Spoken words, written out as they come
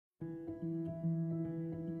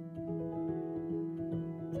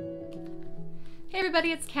Hey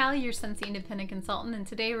everybody, it's Callie, your Scentsy Independent Consultant, and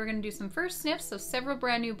today we're going to do some first sniffs, so several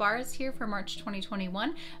brand new bars here for March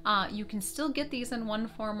 2021. You can still get these in one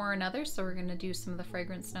form or another, so we're going to do some of the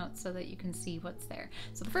fragrance notes so that you can see what's there.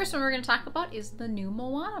 So the first one we're going to talk about is the new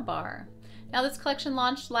Moana bar. Now this collection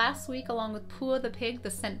launched last week along with Pua the Pig,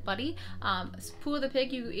 the Scent Buddy. Pua the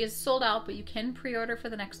Pig is sold out, but you can pre-order for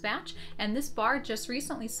the next batch. And this bar just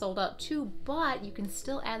recently sold out too, but you can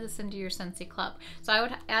still add this into your Scentsy club. So I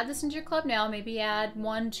would add this into your club now, maybe add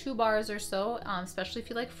 1-2 bars or so, especially if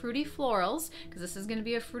you like fruity florals, because this is going to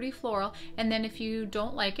be a fruity floral. And then if you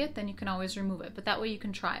don't like it, then you can always remove it, but that way you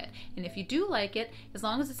can try it. And if you do like it, as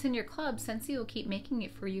long as it's in your club, Scentsy will keep making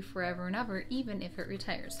it for you forever and ever, even if it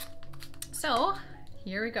retires. So,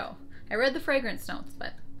 here we go. I read the fragrance notes,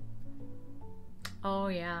 but oh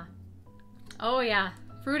yeah. Oh yeah,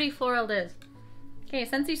 fruity floral it is. Okay,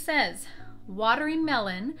 Scentsy says, watering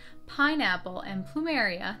melon, pineapple, and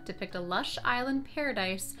plumeria depict a lush island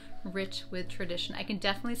paradise rich with tradition. I can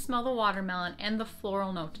definitely smell the watermelon and the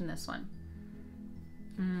floral note in this one.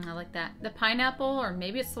 I like that. The pineapple, or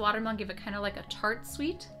maybe it's the watermelon, give it kind of like a tart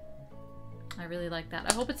sweet. I really like that.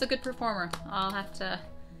 I hope it's a good performer. I'll have to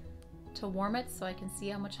warm it so I can see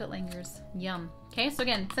how much it lingers. Yum. Okay, so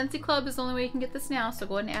again, Scentsy Club is the only way you can get this now, so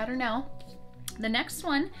go ahead and add her now. The next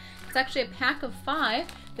one, it's actually a pack of 5.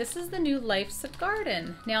 This is the new Life's a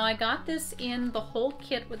Garden. Now I got this in the whole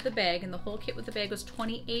kit with the bag, and the whole kit with the bag was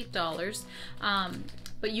 $28.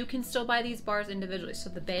 But you can still buy these bars individually. So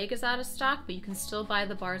the bag is out of stock, but you can still buy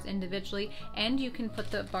the bars individually, and you can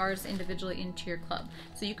put the bars individually into your club.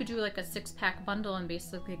 So you could do like a 6-pack bundle and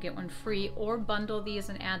basically get one free, or bundle these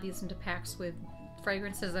and add these into packs with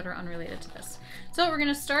fragrances that are unrelated to this. So we're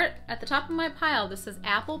gonna start at the top of my pile. This is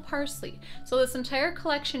apple parsley. So this entire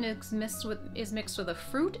collection is mixed with a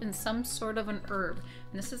fruit and some sort of an herb.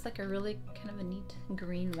 And this is like a really kind of a neat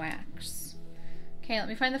green wax. Okay, let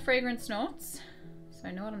me find the fragrance notes so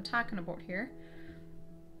I know what I'm talking about here.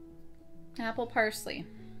 Apple parsley.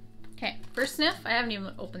 Okay, first sniff. I haven't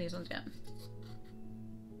even opened these ones yet.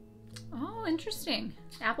 Oh, interesting.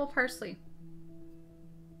 Apple parsley.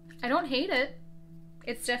 I don't hate it.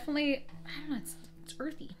 It's definitely, I don't know, it's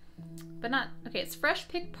earthy, but not, okay, it's fresh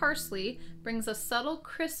picked parsley, brings a subtle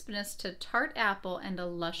crispness to tart apple and a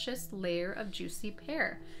luscious layer of juicy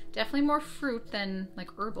pear. Definitely more fruit than like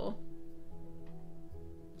herbal.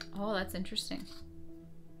 Oh, that's interesting.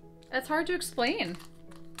 That's hard to explain.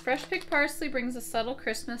 Fresh picked parsley brings a subtle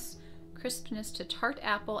crispness to tart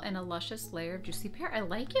apple and a luscious layer of juicy pear. I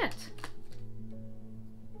like it.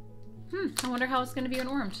 I wonder how it's going to be when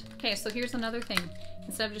warmed. Okay, so here's another thing.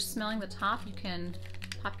 Instead of just smelling the top, you can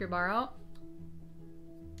pop your bar out.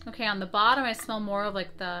 Okay, on the bottom I smell more of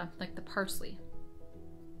like the parsley,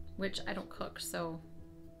 which I don't cook, so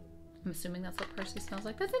I'm assuming that's what parsley smells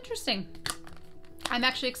like. That's interesting. I'm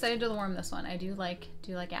actually excited to warm this one. I do like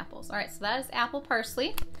apples. All right, so that is apple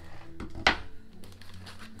parsley.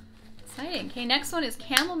 Exciting. Okay, next one is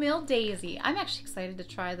chamomile daisy. I'm actually excited to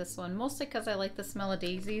try this one, mostly because I like the smell of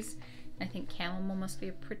daisies. I think chamomile must be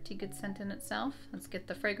a pretty good scent in itself. Let's get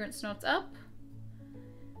the fragrance notes up.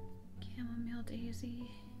 Chamomile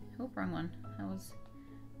daisy. Oh, wrong one. That was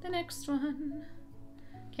the next one.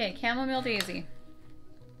 Okay, chamomile daisy.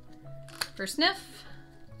 First sniff.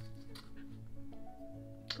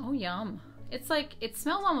 Oh, yum. It's like, it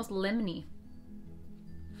smells almost lemony.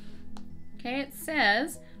 Okay, it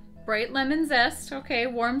says, bright lemon zest, okay,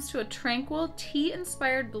 warms to a tranquil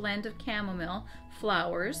tea-inspired blend of chamomile,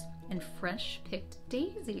 flowers, and fresh-picked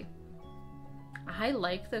daisy. I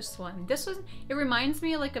like this one. It reminds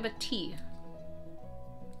me like of a tea.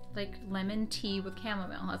 Like lemon tea with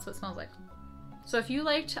chamomile. That's what it smells like. So if you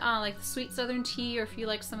liked like the sweet southern tea, or if you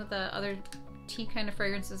like some of the other tea kind of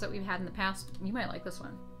fragrances that we've had in the past, you might like this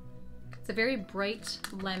one. It's a very bright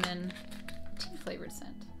lemon tea flavored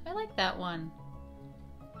scent. I like that one.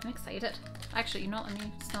 I'm excited. Actually, you know what? Let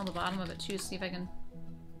me smell the bottom of it too, see if I can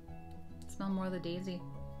smell more of the daisy.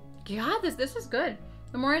 God, this is good.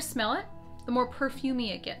 The more I smell it, the more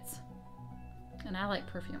perfumey it gets. And I like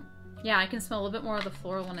perfume. Yeah, I can smell a little bit more of the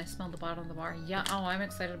floral when I smell the bottom of the bar. Yeah, oh, I'm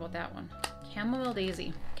excited about that one. Chamomile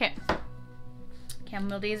daisy. Okay.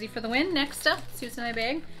 Chamomile daisy for the win. Next up, see what's in my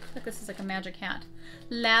bag. Look, this is like a magic hat.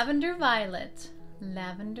 Lavender violet.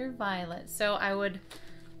 Lavender violet. So I would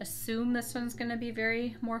assume this one's going to be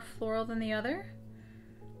very more floral than the other.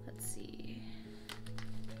 Let's see.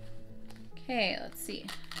 Okay, let's see.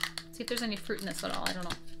 See if there's any fruit in this at all. I don't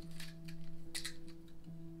know.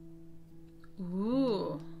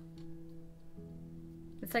 Ooh.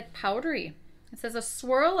 It's like powdery. It says a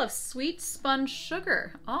swirl of sweet sponge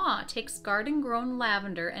sugar. Ah, takes garden-grown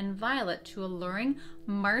lavender and violet to alluring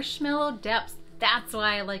marshmallow depths. That's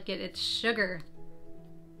why I like it. It's sugar.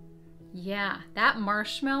 Yeah, that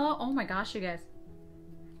marshmallow. Oh my gosh, you guys.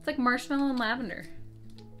 It's like marshmallow and lavender.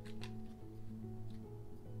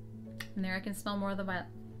 And there I can smell more of the violet.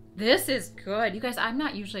 This is good. You guys, I'm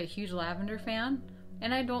not usually a huge lavender fan.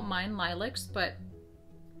 And I don't mind lilacs, but...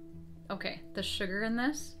 Okay, the sugar in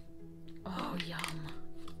this. Oh, yum.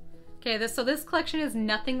 Okay, so this collection is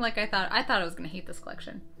nothing like I thought. I thought I was going to hate this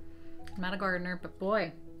collection. I'm not a gardener, but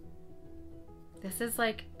boy. This is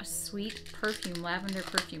like a sweet perfume, lavender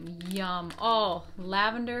perfume. Yum. Oh,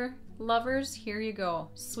 lavender lovers, here you go.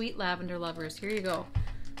 Sweet lavender lovers, here you go.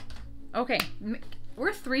 Okay,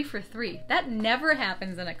 we're 3 for 3. That never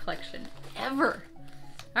happens in a collection, ever.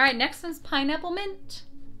 All right, next one's pineapple mint.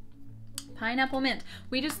 Pineapple mint.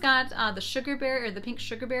 We just got the sugarberry, or the pink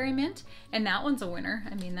sugarberry mint, and that one's a winner.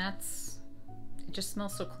 I mean, it just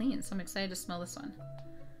smells so clean, so I'm excited to smell this one.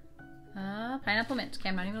 Pineapple mint. Okay,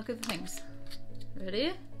 I'm not even looking at the things.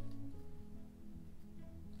 Ready?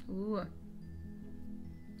 Ooh.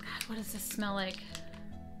 God, what does this smell like?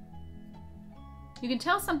 You can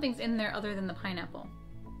tell something's in there other than the pineapple.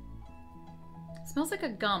 It smells like a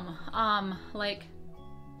gum. Like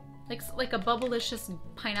a bubblicious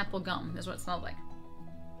pineapple gum is what it smells like.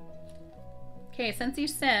 Okay, Scentsy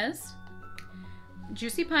says,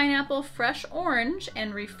 juicy pineapple, fresh orange,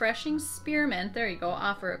 and refreshing spearmint. There you go.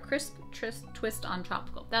 Offer a crisp twist on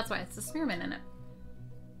tropical. That's why it's the spearmint in it.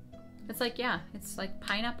 It's like, yeah, it's like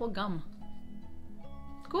pineapple gum.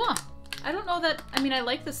 Cool. I don't know that, I mean, I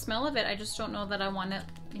like the smell of it. I just don't know that I want it,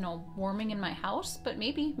 you know, warming in my house, but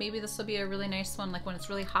maybe this will be a really nice one, like when it's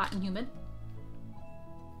really hot and humid.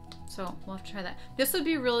 So we'll have to try that. This would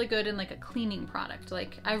be really good in like a cleaning product.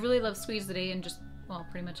 Like, I really love Squeeze the Day and just, well,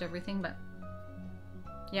 pretty much everything, but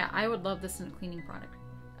yeah, I would love this in a cleaning product.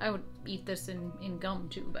 I would eat this in gum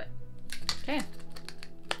too, but okay.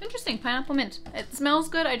 Interesting, pineapple mint. It smells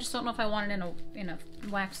good. I just don't know if I want it in a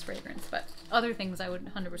wax fragrance, but other things I would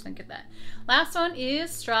 100% get that. Last one is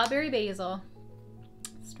strawberry basil.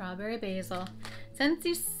 Strawberry basil.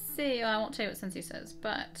 Scentsy say, I won't tell you what Scentsy says,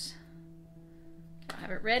 but I have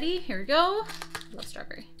it ready. Here we go. I love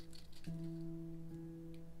strawberry.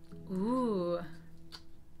 Ooh.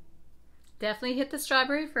 Definitely hit the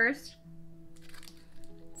strawberry first.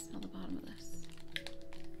 Smell the bottom of this.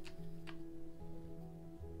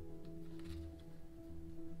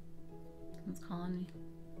 Someone's calling me.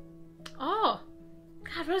 Oh!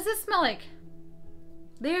 God, what does this smell like?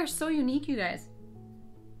 They are so unique, you guys.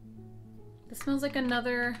 This smells like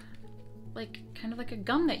another, like, kind of like a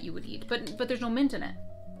gum that you would eat, but there's no mint in it.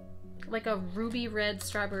 Like a ruby red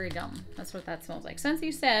strawberry gum. That's what that smells like.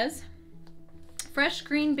 Scentsy says, fresh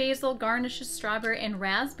green basil garnishes strawberry and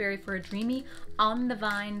raspberry for a dreamy on the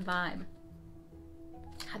vine vibe.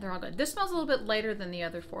 God, they're all good. This smells a little bit lighter than the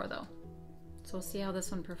other 4 though. So we'll see how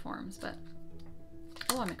this one performs, but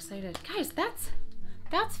oh, I'm excited. Guys, that's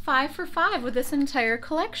 5 for 5 with this entire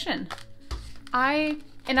collection. I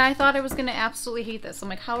thought I was gonna absolutely hate this. I'm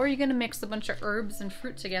like, how are you gonna mix a bunch of herbs and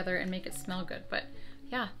fruit together and make it smell good? But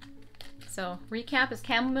yeah. So recap is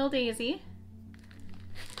chamomile daisy,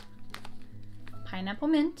 pineapple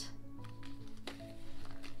mint,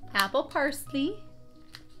 apple parsley.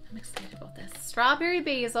 I'm excited about this. Strawberry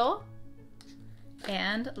basil,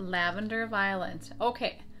 and lavender violet.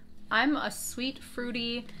 Okay, I'm a sweet,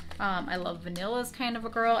 fruity, I love vanillas kind of a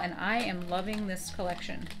girl, and I am loving this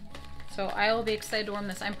collection. So I will be excited to warm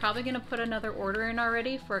this. I'm probably gonna put another order in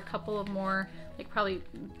already for a couple of more, like probably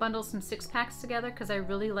bundle some 6-packs together because I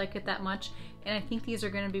really like it that much. And I think these are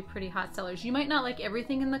gonna be pretty hot sellers. You might not like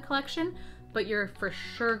everything in the collection, but you're for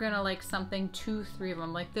sure gonna like something, 2, 3 of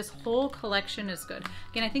them. Like this whole collection is good.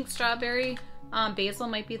 Again, I think strawberry basil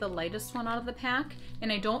might be the lightest one out of the pack,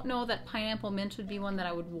 and I don't know that pineapple mint would be one that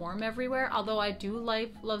I would warm everywhere, although I do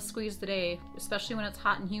love Squeeze the Day, especially when it's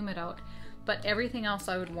hot and humid out. But everything else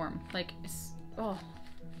I would warm. Like, it's, oh,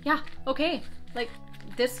 yeah, okay. Like,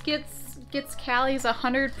 this gets Callie's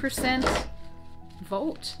 100%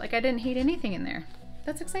 vote. Like, I didn't hate anything in there.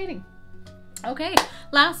 That's exciting. Okay,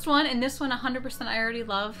 last one, and this one 100% I already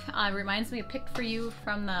love. Reminds me of Picked For You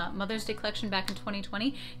from the Mother's Day collection back in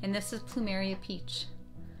 2020, and this is Plumeria Peach.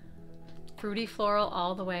 Fruity floral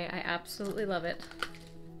all the way. I absolutely love it.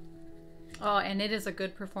 Oh, and it is a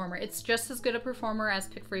good performer. It's just as good a performer as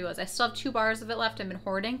Pick For You was. I still have 2 bars of it left. I've been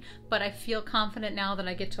hoarding, but I feel confident now that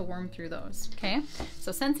I get to worm through those. Okay,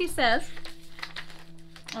 so Scentsy says,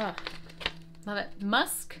 oh, love it.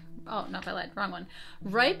 Musk, oh, no, if I lied, wrong one.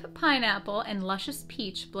 Ripe pineapple and luscious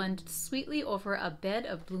peach blend sweetly over a bed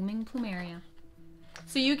of blooming plumeria.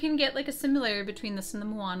 So you can get like a similarity between this and the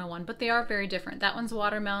Moana one, but they are very different. That one's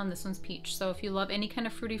watermelon, this one's peach. So if you love any kind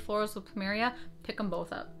of fruity florals with Plumeria, pick them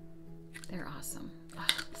both up. They're awesome. Oh,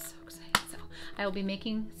 I'm so excited. So I will be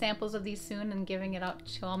making samples of these soon and giving it out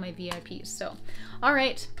to all my VIPs. So, all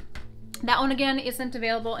right. That one again isn't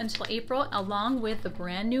available until April, along with the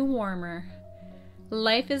brand new warmer.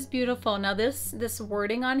 Life is beautiful. Now this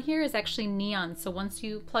wording on here is actually neon. So once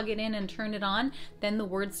you plug it in and turn it on, then the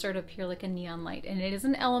words start to appear like a neon light. And it is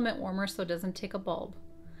an element warmer, so it doesn't take a bulb.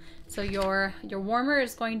 So your warmer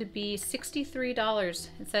is going to be $63.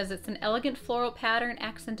 It says it's an elegant floral pattern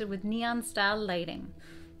accented with neon style lighting.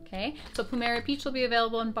 Okay, so Plumeria Peach will be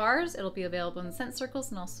available in bars. It'll be available in scent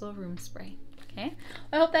circles and also a room spray. Okay,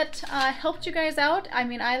 I hope that helped you guys out. I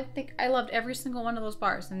mean, I think I loved every single one of those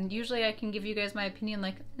bars, and usually I can give you guys my opinion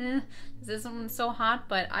like, this isn't so hot,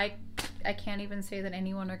 but I can't even say that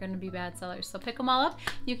anyone are going to be bad sellers. So pick them all up.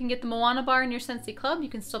 You can get the Moana bar in your Scentsy Club. You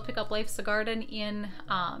can still pick up Life's a Garden in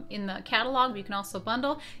the catalog, but you can also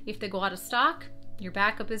bundle. If they go out of stock, your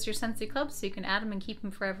backup is your Scentsy Club, so you can add them and keep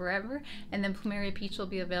them forever, ever. And then Plumeria Peach will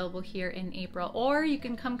be available here in April. Or you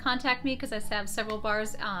can come contact me because I have several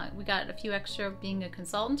bars. We got a few extra being a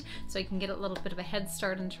consultant, so you can get a little bit of a head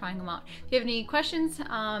start in trying them out. If you have any questions,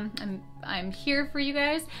 I'm here for you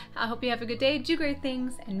guys. I hope you have a good day, do great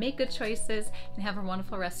things, and make good choices, and have a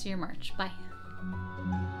wonderful rest of your March. Bye.